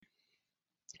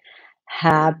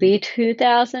Happy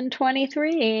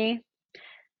 2023.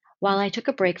 While I took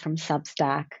a break from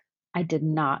Substack, I did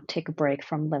not take a break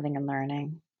from living and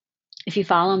learning. If you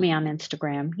follow me on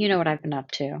Instagram, you know what I've been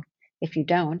up to. If you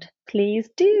don't, please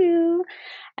do.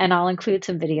 And I'll include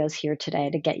some videos here today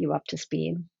to get you up to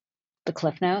speed. The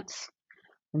Cliff Notes,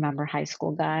 remember high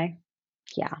school guy?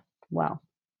 Yeah, well,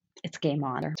 it's game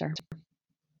on.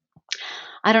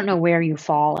 I don't know where you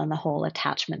fall in the whole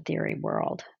attachment theory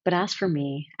world, but as for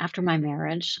me, after my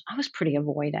marriage, I was pretty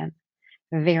avoidant,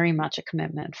 very much a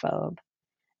commitment phobe.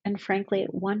 And frankly,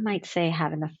 one might say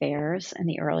having affairs in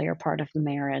the earlier part of the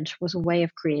marriage was a way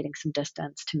of creating some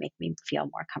distance to make me feel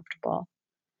more comfortable.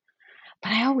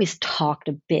 But I always talked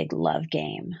a big love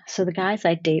game. So the guys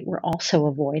I date were also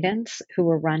avoidants who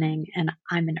were running, and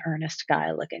I'm an earnest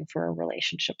guy looking for a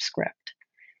relationship script.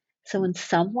 So in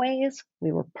some ways,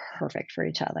 we were perfect for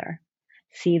each other.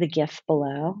 See the GIF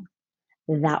below?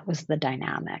 That was the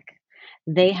dynamic.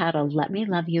 They had a let me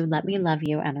love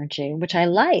you energy, which I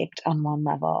liked on one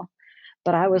level.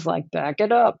 But I was like, back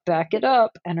it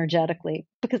up energetically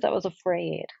because I was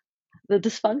afraid. The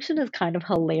dysfunction is kind of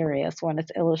hilarious when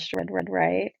it's illustrated,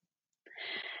 right?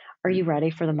 Are you ready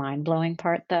for the mind blowing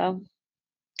part though?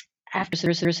 After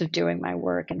years of doing my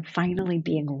work and finally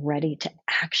being ready to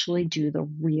actually do the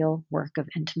real work of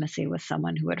intimacy with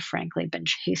someone who had frankly been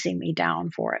chasing me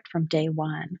down for it from day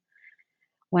one,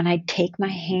 when I take my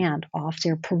hand off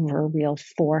their proverbial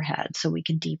forehead so we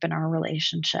can deepen our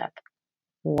relationship,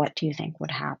 what do you think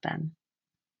would happen?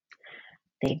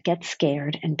 They'd get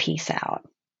scared and peace out.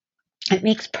 It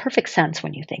makes perfect sense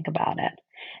when you think about it.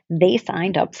 They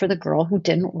signed up for the girl who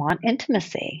didn't want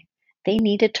intimacy. They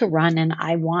needed to run an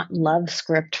I want love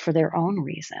script for their own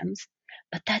reasons,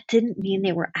 but that didn't mean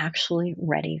they were actually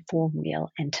ready for real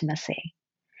intimacy.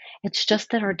 It's just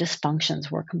that our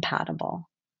dysfunctions were compatible.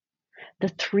 The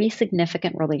three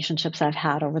significant relationships I've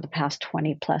had over the past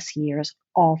 20 plus years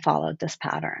all followed this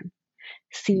pattern.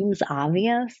 Seems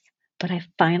obvious, but I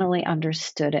finally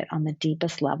understood it on the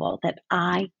deepest level that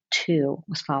I too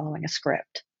was following a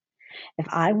script. If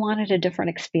I wanted a different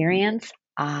experience,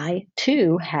 I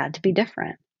too had to be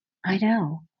different. I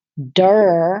know.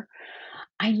 Duh.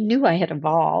 I knew I had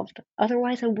evolved.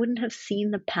 Otherwise, I wouldn't have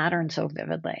seen the pattern so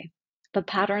vividly. But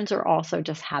patterns are also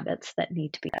just habits that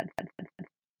need to be fed.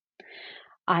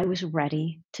 I was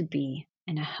ready to be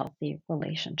in a healthy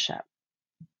relationship.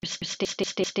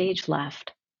 Stage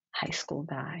left, high school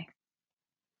guy.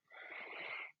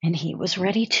 And he was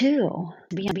ready too.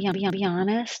 Be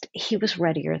honest, he was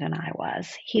readier than I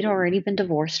was. He'd already been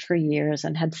divorced for years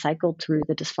and had cycled through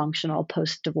the dysfunctional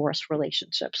post divorce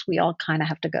relationships we all kind of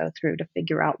have to go through to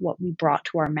figure out what we brought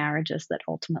to our marriages that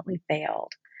ultimately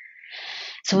failed.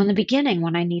 So, in the beginning,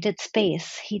 when I needed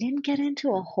space, he didn't get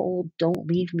into a whole don't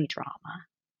leave me drama.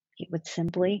 He would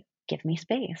simply give me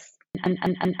space.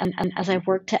 And as I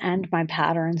worked to end my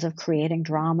patterns of creating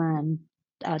drama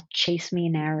and chase me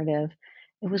narrative,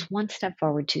 it was one step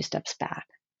forward, two steps back.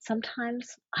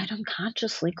 Sometimes I'd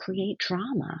unconsciously create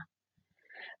drama,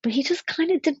 but he just kind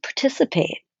of didn't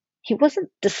participate. He wasn't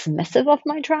dismissive of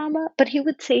my drama, but he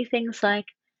would say things like,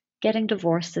 getting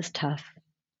divorced is tough.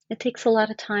 It takes a lot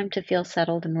of time to feel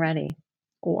settled and ready.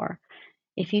 Or,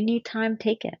 if you need time,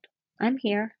 take it. I'm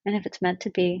here, and if it's meant to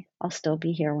be, I'll still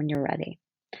be here when you're ready.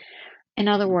 In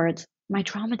other words, my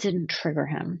trauma didn't trigger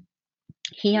him.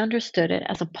 He understood it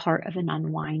as a part of an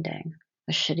unwinding,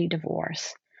 a shitty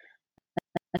divorce,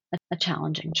 a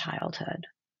challenging childhood.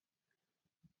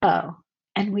 Oh,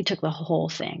 and we took the whole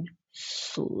thing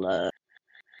slow.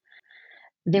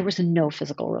 There was no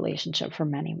physical relationship for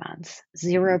many months,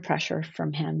 zero pressure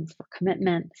from him for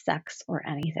commitment, sex, or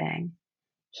anything.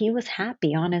 He was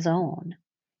happy on his own.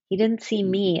 He didn't see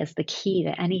me as the key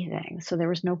to anything, so there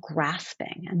was no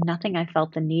grasping and nothing I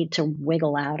felt the need to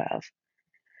wiggle out of.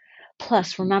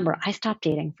 Plus, remember, I stopped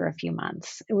dating for a few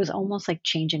months. It was almost like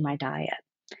changing my diet.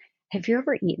 Have you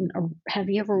ever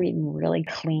eaten really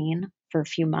clean for a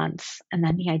few months and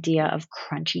then the idea of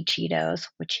crunchy Cheetos,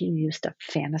 which you used to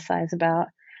fantasize about,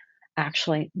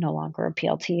 actually no longer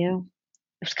appeal to you?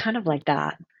 It was kind of like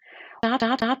that.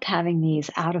 Stopped having these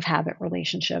out of habit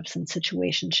relationships and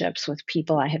situationships with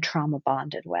people I had trauma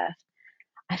bonded with.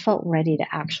 I felt ready to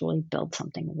actually build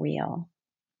something real.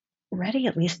 Ready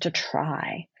at least to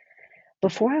try.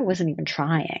 Before I wasn't even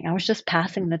trying. I was just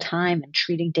passing the time and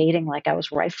treating dating like I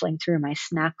was rifling through my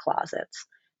snack closets,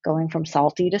 going from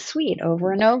salty to sweet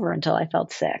over and over until I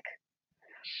felt sick.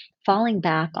 Falling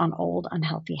back on old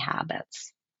unhealthy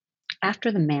habits.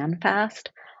 After the man fast,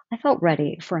 I felt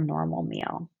ready for a normal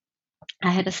meal. I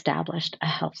had established a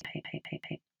healthy.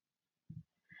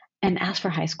 And as for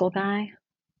high school guy,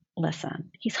 listen,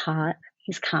 he's hot,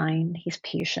 He's kind, he's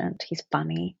patient, he's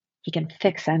funny, he can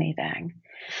fix anything.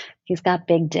 He's got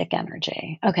big dick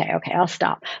energy. Okay, I'll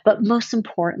stop. But most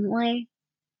importantly,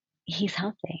 he's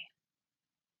healthy.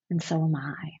 And so am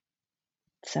I.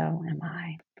 So am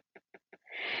I.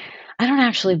 I don't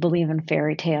actually believe in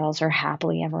fairy tales or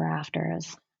happily ever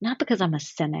afters. Not because I'm a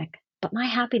cynic, but my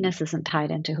happiness isn't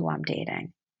tied into who I'm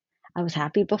dating. I was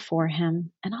happy before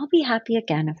him, and I'll be happy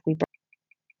again if we break.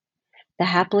 The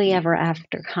happily ever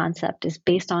after concept is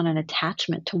based on an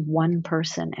attachment to one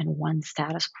person and one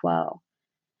status quo.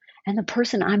 And the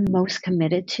person I'm most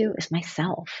committed to is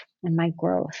myself and my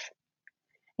growth.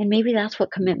 And maybe that's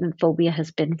what commitment phobia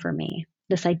has been for me,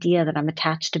 this idea that I'm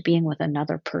attached to being with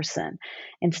another person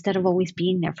instead of always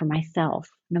being there for myself,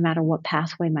 no matter what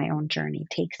pathway my own journey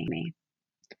takes me.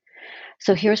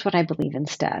 So here's what I believe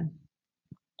instead.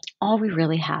 All we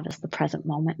really have is the present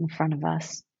moment in front of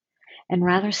us. And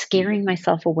rather scaring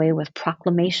myself away with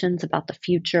proclamations about the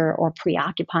future or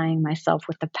preoccupying myself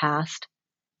with the past,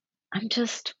 I'm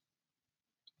just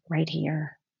right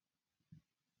here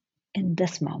in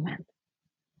this moment.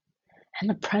 And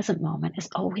the present moment is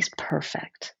always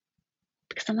perfect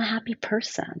because I'm a happy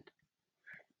person.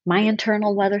 My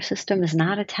internal weather system is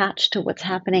not attached to what's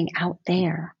happening out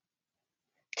there.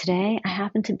 Today, I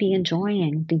happen to be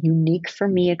enjoying the unique for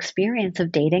me experience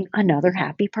of dating another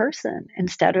happy person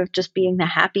instead of just being the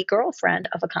happy girlfriend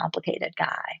of a complicated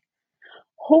guy.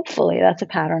 Hopefully, that's a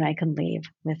pattern I can leave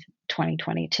with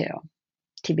 2022,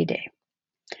 TBD.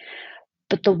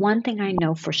 But the one thing I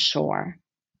know for sure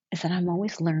is that I'm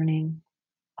always learning,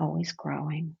 always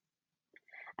growing,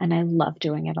 and I love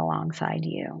doing it alongside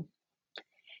you.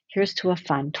 Here's to a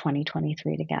fun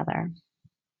 2023 together.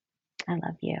 I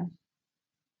love you.